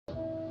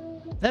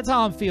That's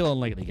how I'm feeling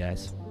lately,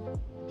 guys.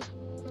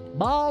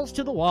 Balls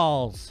to the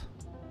walls.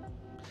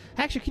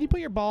 Actually, can you put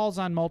your balls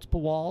on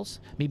multiple walls?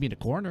 Maybe in a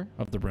corner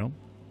of the room.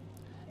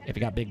 If you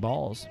got big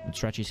balls and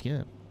stretchy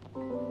skin.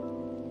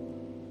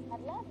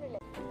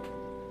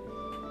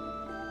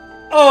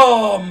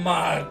 Oh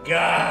my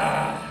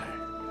God.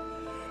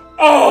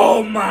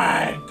 Oh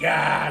my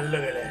God.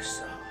 Look at this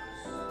sauce.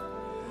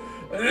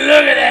 Look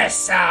at this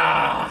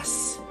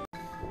sauce.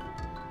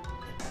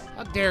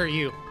 How dare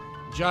you,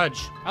 judge?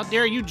 How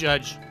dare you,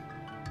 judge?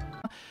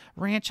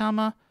 Ranch on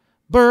my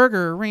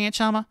burger, ranch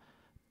on my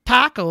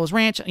tacos,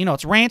 ranch. You know,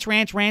 it's ranch,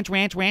 ranch, ranch,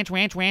 ranch, ranch,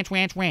 ranch, ranch,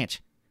 ranch,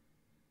 ranch.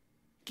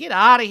 Get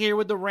out of here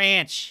with the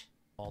ranch.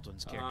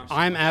 Baldwin's characters.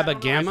 I'm Abba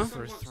Gamma.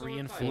 For 3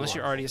 and 4. Unless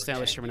you're already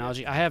established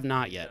terminology, I have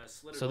not yet.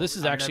 So this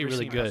is actually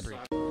really good.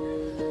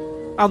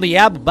 On the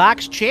Abba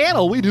Box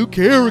channel, we do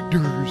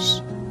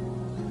characters.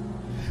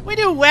 We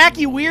do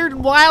wacky, weird,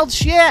 and wild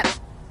shit.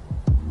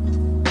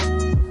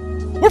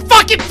 We're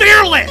fucking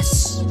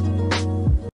fearless!